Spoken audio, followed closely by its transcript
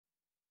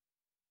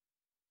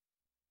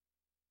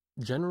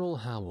General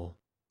Howell,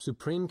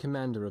 Supreme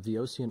Commander of the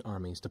Ocean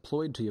Armies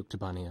deployed to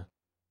Yuktobania,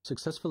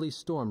 successfully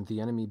stormed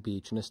the enemy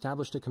beach and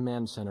established a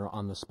command center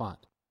on the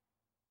spot.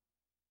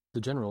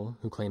 The general,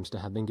 who claims to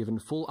have been given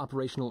full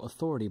operational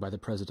authority by the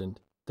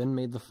President, then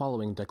made the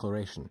following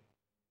declaration.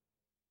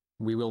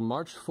 "We will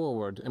march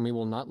forward and we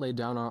will not lay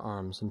down our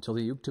arms until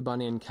the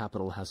Yuktobanian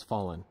capital has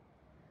fallen."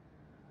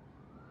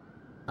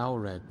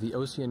 Aulred, the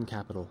Ocean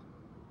capital.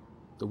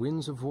 The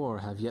winds of war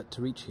have yet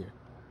to reach here.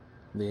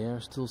 The air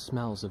still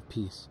smells of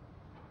peace.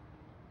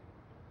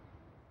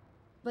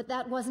 But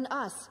that wasn't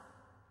us.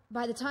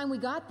 By the time we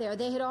got there,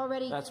 they had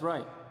already... That's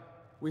right.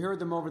 We heard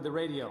them over the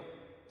radio.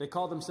 They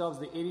called themselves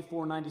the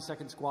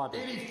 8492nd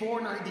Squadron.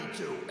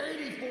 8492!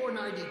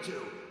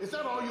 8492! Is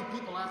that all you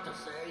people have to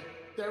say?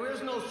 There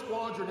is no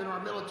squadron in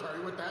our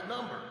military with that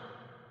number.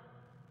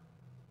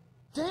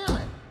 Damn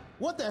it!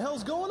 What the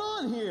hell's going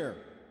on here?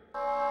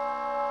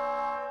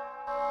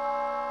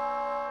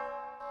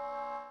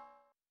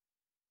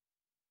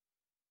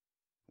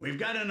 We've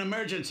got an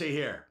emergency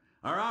here.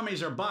 Our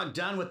armies are bogged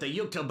down with the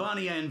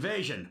Yuktobania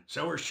invasion,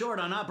 so we're short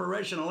on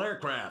operational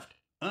aircraft.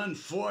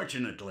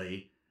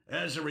 Unfortunately,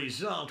 as a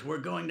result, we're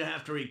going to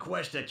have to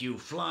request that you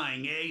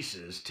flying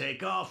aces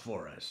take off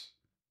for us.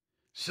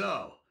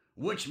 So,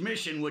 which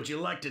mission would you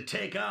like to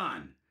take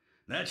on?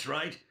 That's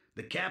right,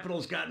 the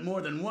capital's got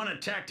more than one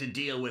attack to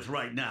deal with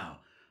right now.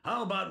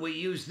 How about we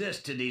use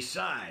this to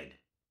decide?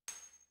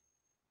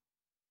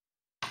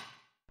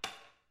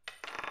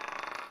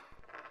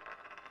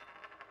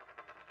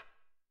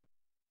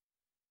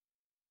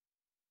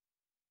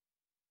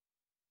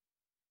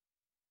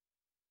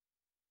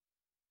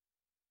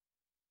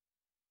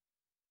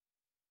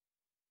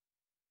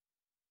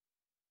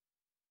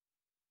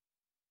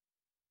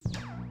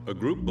 A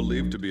group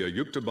believed to be a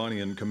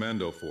Yuktobanian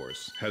commando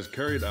force has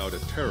carried out a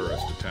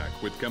terrorist attack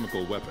with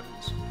chemical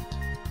weapons.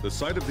 The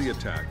site of the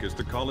attack is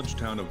the college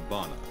town of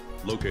Bana,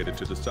 located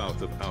to the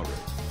south of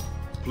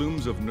Aulred.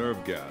 Plumes of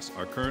nerve gas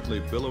are currently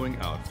billowing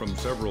out from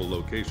several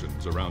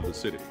locations around the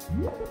city.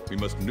 We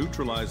must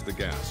neutralize the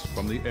gas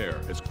from the air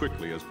as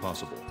quickly as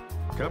possible.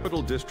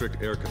 Capital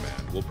District Air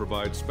Command will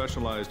provide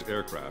specialized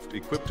aircraft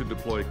equipped to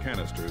deploy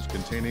canisters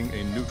containing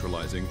a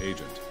neutralizing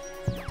agent.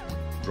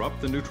 Drop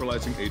the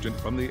neutralizing agent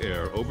from the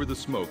air over the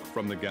smoke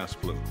from the gas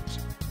plumes.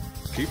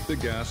 Keep the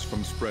gas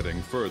from spreading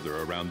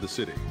further around the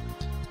city.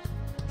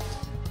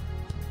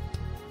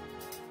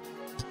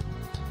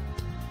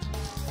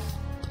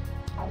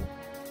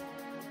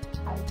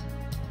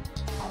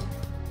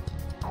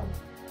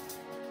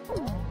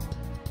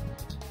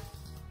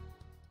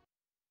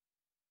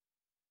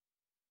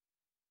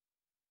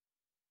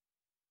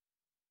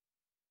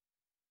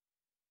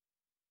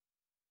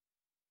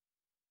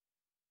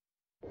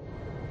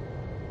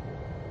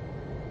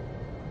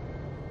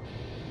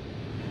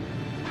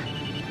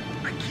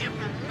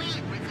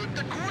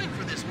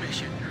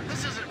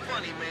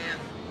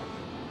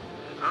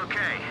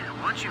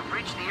 Once you've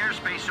reached the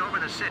airspace over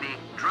the city,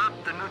 drop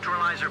the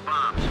neutralizer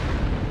bombs.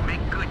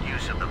 Make good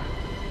use of them.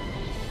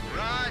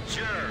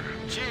 Roger!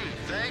 Gee,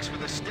 thanks for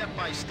the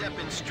step-by-step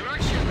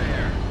instruction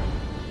there.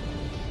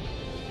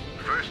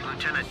 First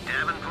Lieutenant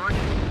Davenport,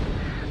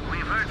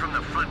 we've heard from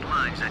the front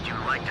lines that you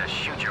like to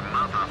shoot your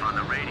mouth off on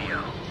the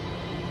radio.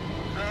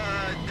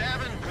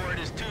 Davenport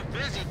is too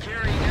busy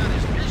carrying out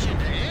his mission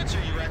to answer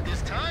you at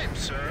this time,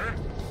 sir.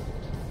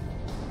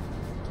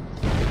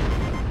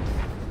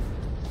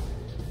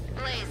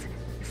 Blaze,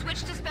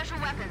 switch to special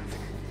weapons.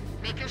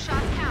 Make your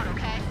shots count,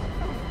 okay?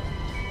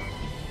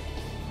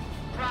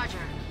 Roger.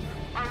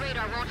 Our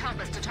radar won't help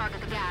us to target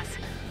the gas.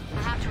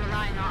 We'll have to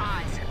rely on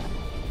our eyes.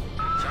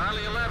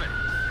 Charlie 11,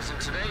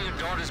 isn't today your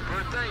daughter's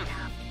birthday?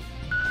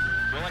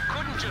 Well, I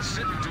couldn't just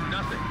sit and do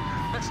nothing.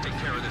 Let's take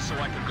care of this so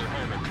I can go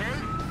home, okay?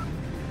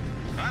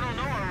 I don't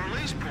know our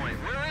release point.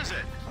 Where is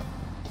it?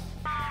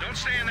 Don't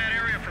stay in that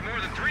area for more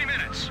than 3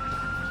 minutes.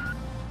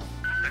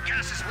 The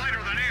gas is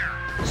lighter than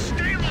air.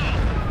 Stay low!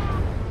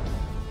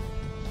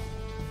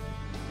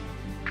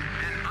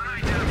 An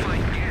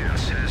unidentified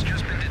gas has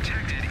just been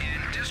detected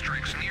in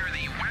districts near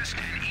the west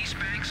and east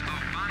banks of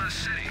Bana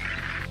City.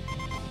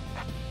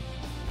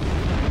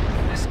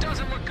 This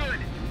doesn't look good.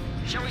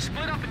 Shall we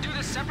split up and do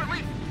this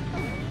separately?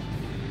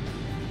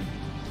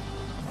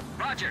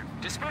 Roger,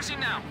 dispersing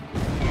now.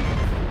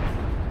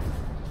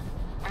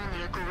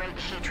 Only a great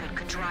hatred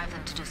could drive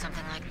them to do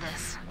something like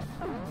this.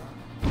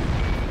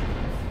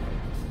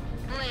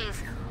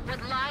 Blaze,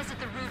 what lies at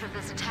the root of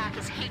this attack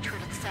is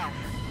hatred itself.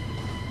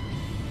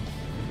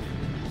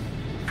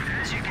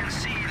 As you can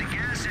see, the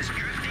gas is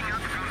drifting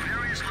up from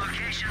various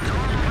locations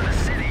all over the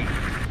city.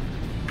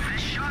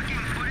 This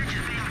shocking footage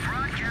is being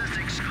broadcast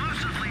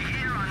exclusively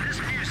here on this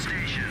news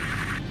station.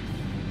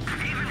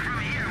 Even from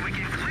here, we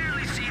can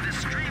clearly see the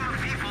stream of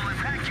people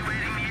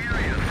evacuating the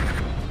area.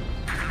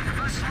 The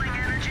bustling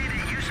energy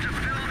that used to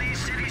fill these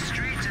city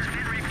streets has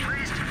been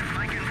replaced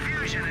by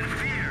confusion and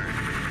fear.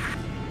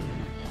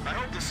 I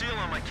hope the seal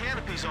on my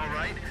canopy's all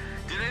right.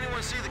 Did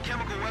anyone see the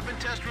chemical weapon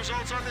test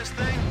results on this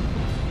thing?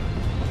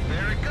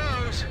 There it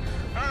goes.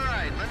 All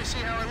right, let me see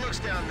how it looks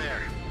down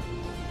there.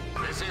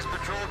 This This is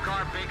Patrol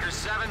Car Baker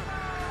 7.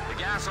 The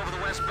gas over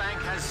the West Bank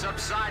has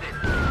subsided.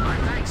 Our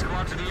thanks go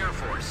out to the Air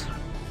Force.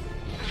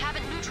 We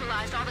haven't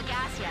neutralized all the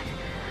gas yet.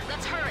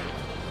 Let's hurry.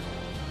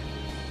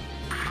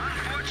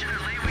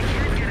 Unfortunately, we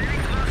can't get any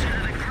closer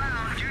to the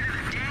ground due to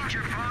the danger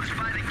posed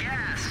by the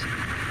gas.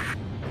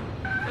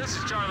 This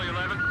is Charlie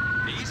 11.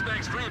 The East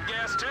Bank's free of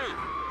gas, too.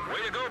 Way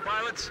to go,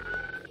 pilots.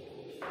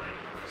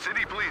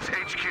 City Police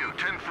HQ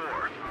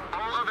 10-4.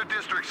 All other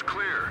districts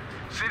clear.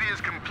 City is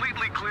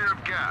completely clear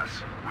of gas.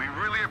 We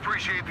really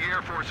appreciate the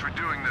Air Force for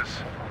doing this.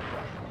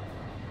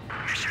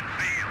 Mission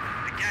failed.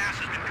 The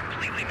gas has been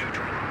completely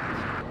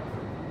neutralized.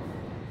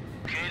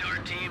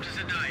 Radar teams is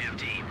a dive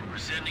team. We're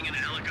sending in a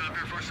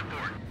helicopter for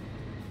support.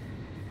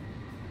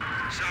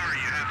 Sorry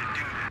you have to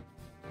do that.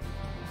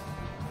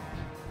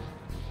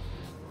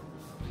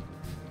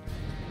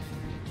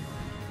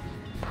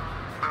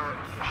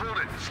 Hold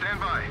it. Stand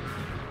by.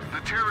 The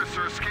terrorists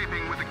are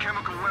escaping with the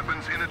chemical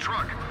weapons in a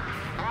truck.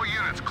 All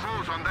units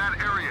close on that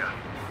area.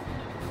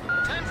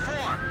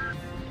 10-4.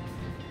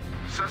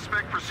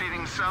 Suspect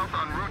proceeding south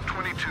on Route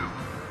 22.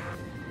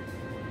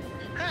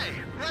 Hey,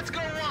 let's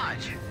go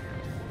watch.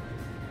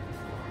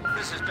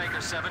 This is Baker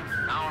 7,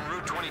 now on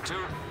Route 22.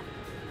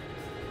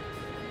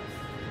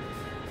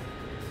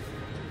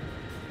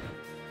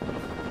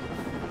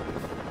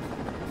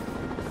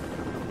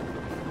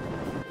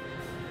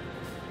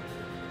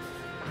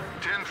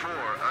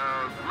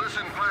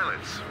 Listen,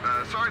 pilots.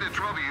 Sorry to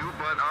trouble you,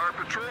 but our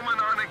patrolmen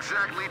aren't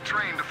exactly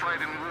trained to fight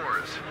in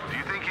wars. Do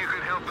you think you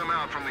could help them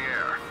out from the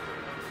air?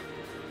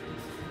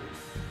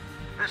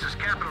 This is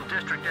Capital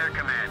District Air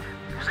Command.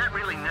 Is that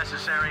really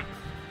necessary?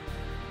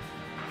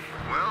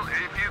 Well,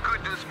 if you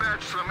could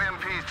dispatch some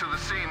MPs to the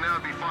scene, that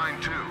would be fine,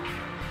 too.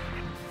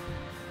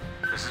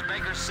 This is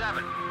Baker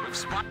 7. We've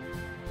spotted...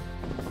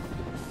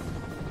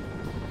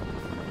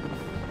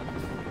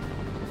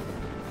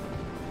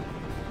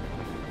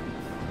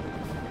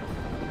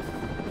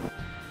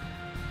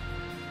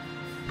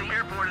 The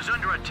airport is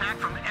under attack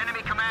from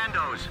enemy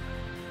commandos.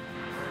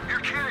 You're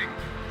kidding!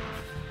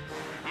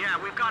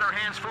 Yeah, we've got our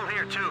hands full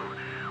here, too.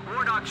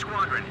 War Dog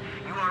Squadron,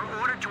 you are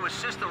ordered to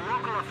assist the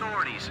local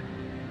authorities.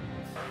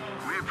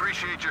 We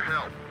appreciate your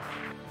help.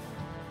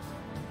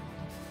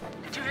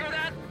 Did you hear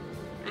that?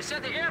 They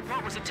said the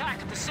airport was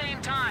attacked at the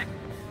same time.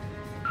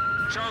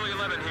 Charlie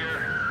 11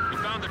 here. We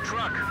found the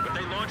truck, but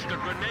they launched a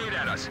grenade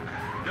at us.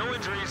 No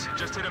injuries,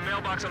 just hit a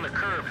mailbox on the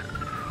curb.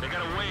 They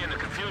got away in the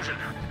confusion.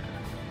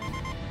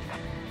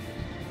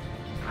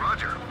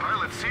 Roger.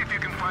 Pilots, see if you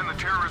can find the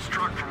terrorist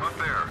truck from up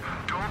there.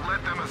 Don't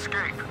let them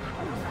escape.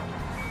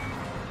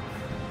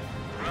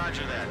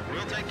 Roger that.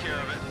 We'll take care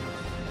of it.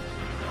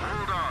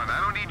 Hold on. I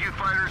don't need you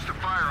fighters to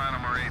fire on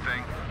them or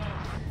anything.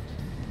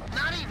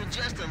 Not even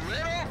just a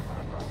little?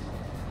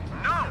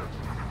 No!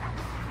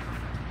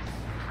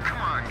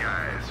 Come on,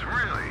 guys.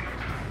 Really?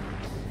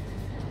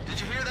 Did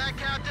you hear that,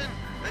 Captain?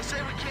 They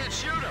say we can't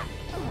shoot them.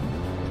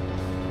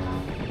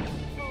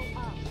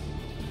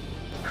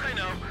 I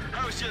know.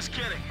 I was just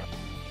kidding.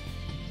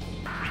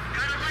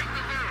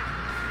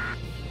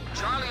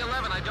 Charlie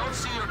 11, I don't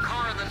see your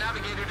car in the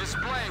navigator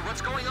display.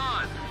 What's going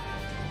on?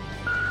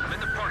 I'm in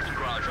the parking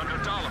garage under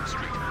Dahlem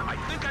Street. I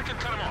think I can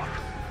cut him off.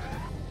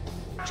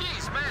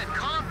 Jeez, man,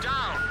 calm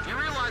down. Do you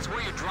realize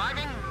where you're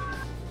driving?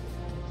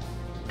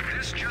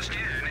 This just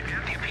in,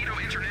 at the Pino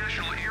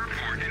International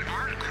Airport, an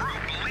armed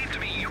group believed to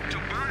be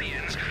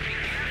Yuktobanians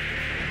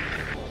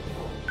began...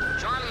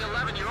 Charlie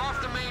 11, you're off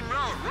the main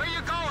road. Where are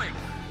you going?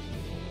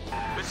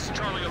 This is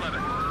Charlie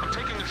 11. I'm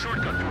taking the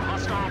shortcut through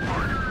Hostile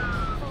Park.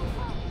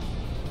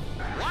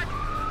 What?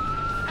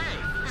 Hey,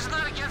 isn't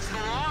that against the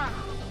law?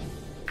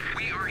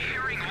 We are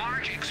hearing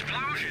large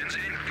explosions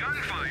and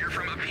gunfire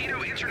from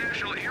Pino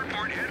International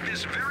Airport at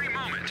this very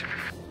moment.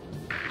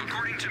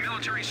 According to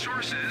military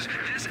sources,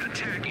 this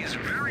attack is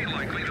very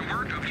likely the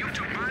work of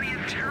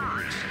Yuktobanian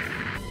terrorists.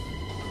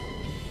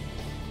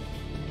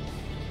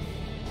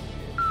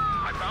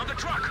 I found the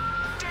truck!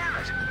 Damn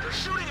it! They're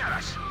shooting at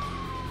us!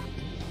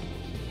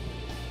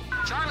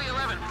 Charlie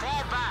 11,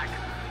 fall back!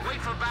 Wait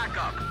for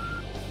backup!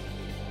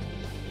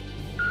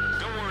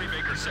 Don't worry,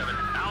 Baker 7.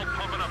 I'll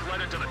pump enough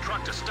lead into the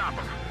truck to stop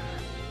them.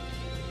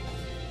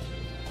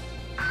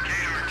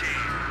 KRT,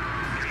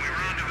 can we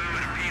rendezvous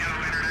at Pino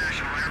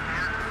International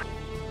Airport?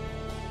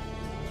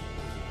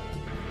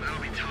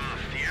 That'll be tough.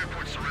 The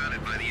airport's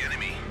surrounded by the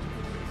enemy.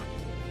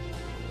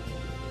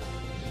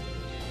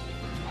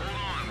 Hold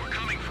on, we're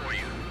coming for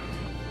you.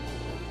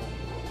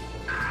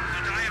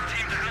 The dive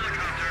team's a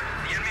helicopter.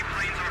 The enemy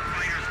planes are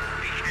fighters.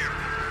 Be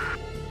careful.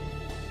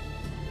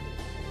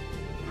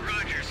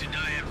 Roger,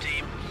 Dive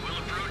team. We'll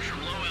approach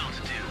from low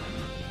altitude.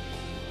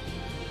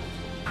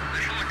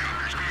 The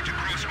helicopter's going to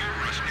cross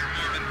over us near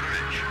Marvin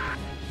Bridge.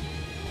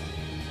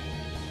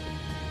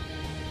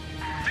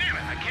 Damn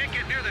it! I can't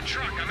get near the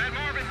truck. I'm at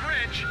Marvin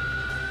Bridge.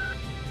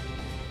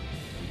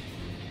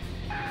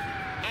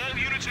 All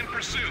units in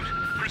pursuit.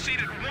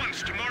 Proceed at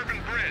once to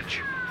Marvin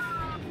Bridge.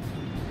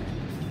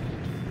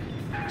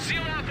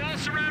 Seal off all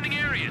surrounding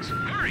areas.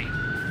 Hurry!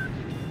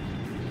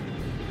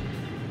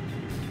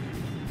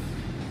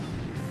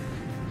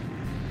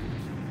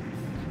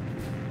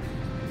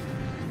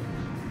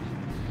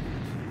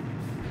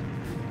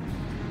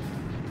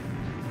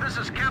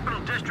 This is Capital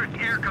District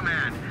Air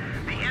Command.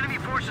 The enemy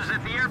forces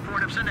at the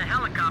airport have sent a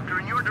helicopter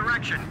in your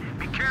direction.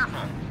 Be careful.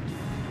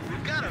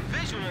 We've got a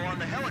visual on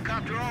the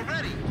helicopter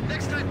already.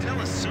 Next time, tell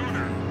us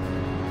sooner.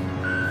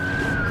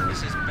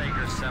 This is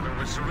Baker 7.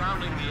 We're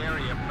surrounding the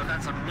area, but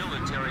that's a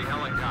military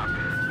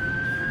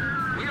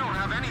helicopter. We don't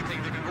have anything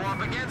that can go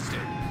up against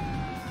it.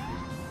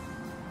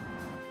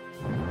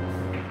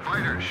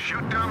 Fighters,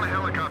 shoot down the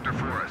helicopter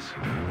for us.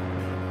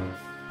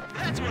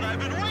 That's what I've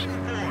been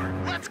waiting for!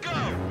 Let's go!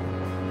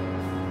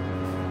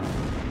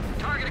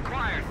 Target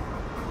acquired.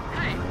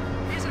 Hey,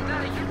 isn't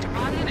that a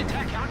Uktobanian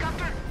attack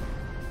helicopter?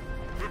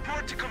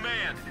 Report to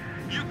command.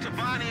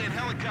 Uktobanian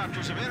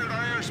helicopters have entered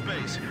our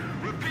airspace.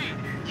 Repeat,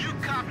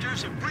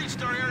 Ucopters have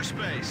breached our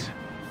airspace.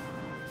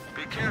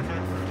 Be careful,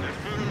 they're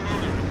fully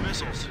loaded with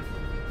missiles.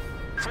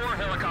 4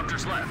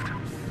 helicopters left.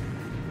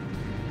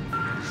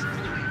 It's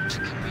really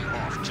ticking me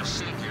off just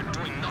sitting here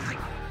doing nothing.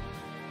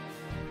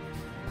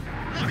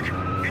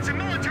 Look, it's a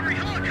military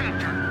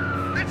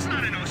helicopter. That's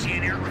not an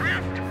Ocean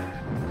aircraft.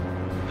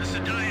 The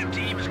Sadaev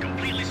team is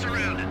completely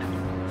surrounded.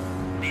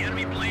 The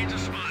enemy planes have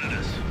spotted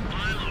us.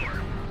 Fly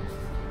lower.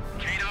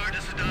 Kadar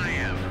to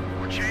Sadaev.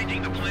 We're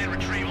changing the plane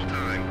retrieval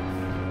time.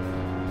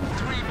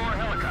 3 more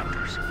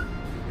helicopters.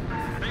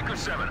 Baker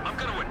 7, I'm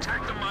gonna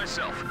attack them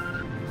myself.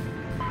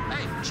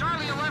 Hey,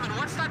 Charlie 11,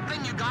 what's that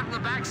thing you got in the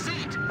back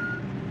seat?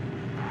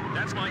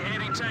 That's my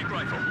anti-tank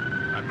rifle.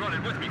 I brought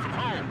it with me from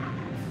home.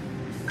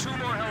 2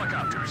 more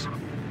helicopters.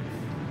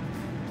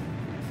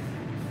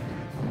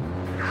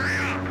 Hurry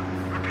up!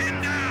 We're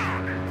pinned down!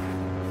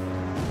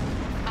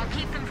 I'll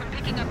keep them from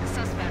picking up the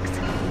suspects.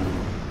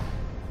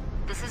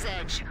 This is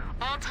Edge.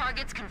 All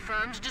targets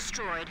confirmed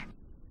destroyed.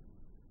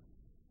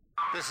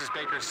 This is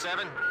Baker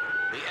 7.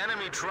 The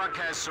enemy truck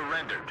has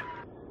surrendered.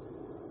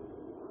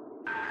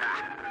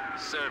 Ha!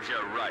 Serves you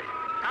right.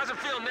 How's it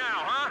feel now,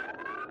 huh?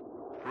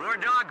 Roar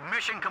Dog,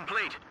 mission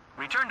complete.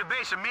 Return to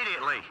base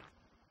immediately.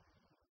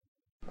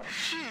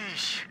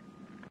 Sheesh.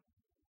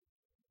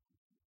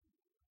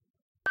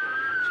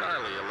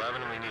 Charlie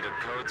 11, we need a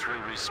code 3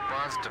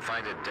 response to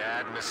find a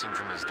dad missing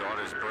from his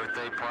daughter's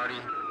birthday party.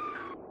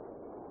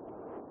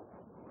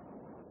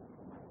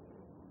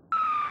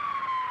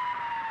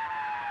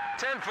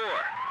 "10-4,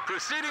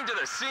 proceeding to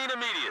the scene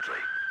immediately."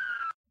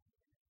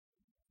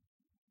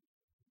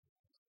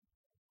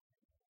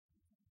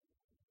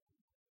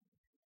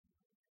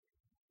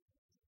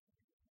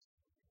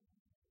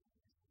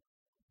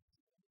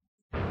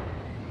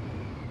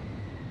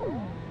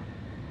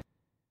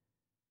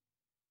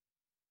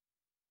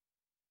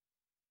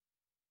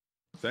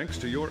 Thanks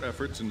to your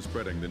efforts in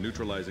spreading the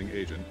neutralizing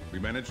agent, we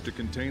managed to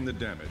contain the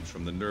damage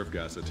from the nerve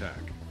gas attack.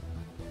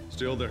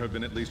 Still, there have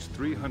been at least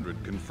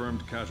 300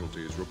 confirmed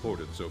casualties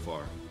reported so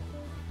far.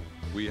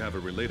 We have a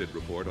related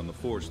report on the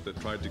force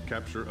that tried to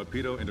capture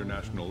Apito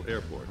International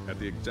Airport at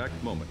the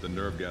exact moment the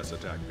nerve gas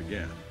attack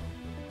began.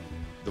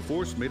 The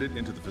force made it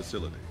into the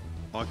facility,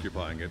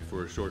 occupying it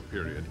for a short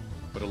period,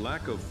 but a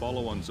lack of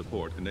follow-on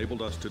support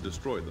enabled us to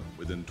destroy them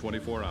within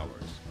 24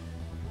 hours.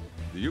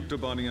 The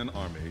Uktobanian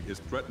army is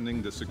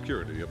threatening the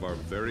security of our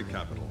very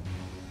capital.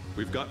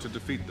 We've got to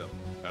defeat them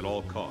at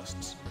all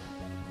costs.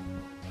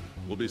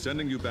 We'll be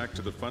sending you back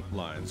to the front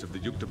lines of the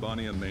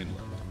Uktobania mainland.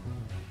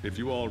 If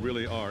you all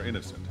really are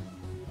innocent,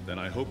 then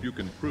I hope you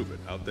can prove it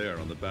out there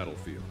on the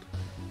battlefield.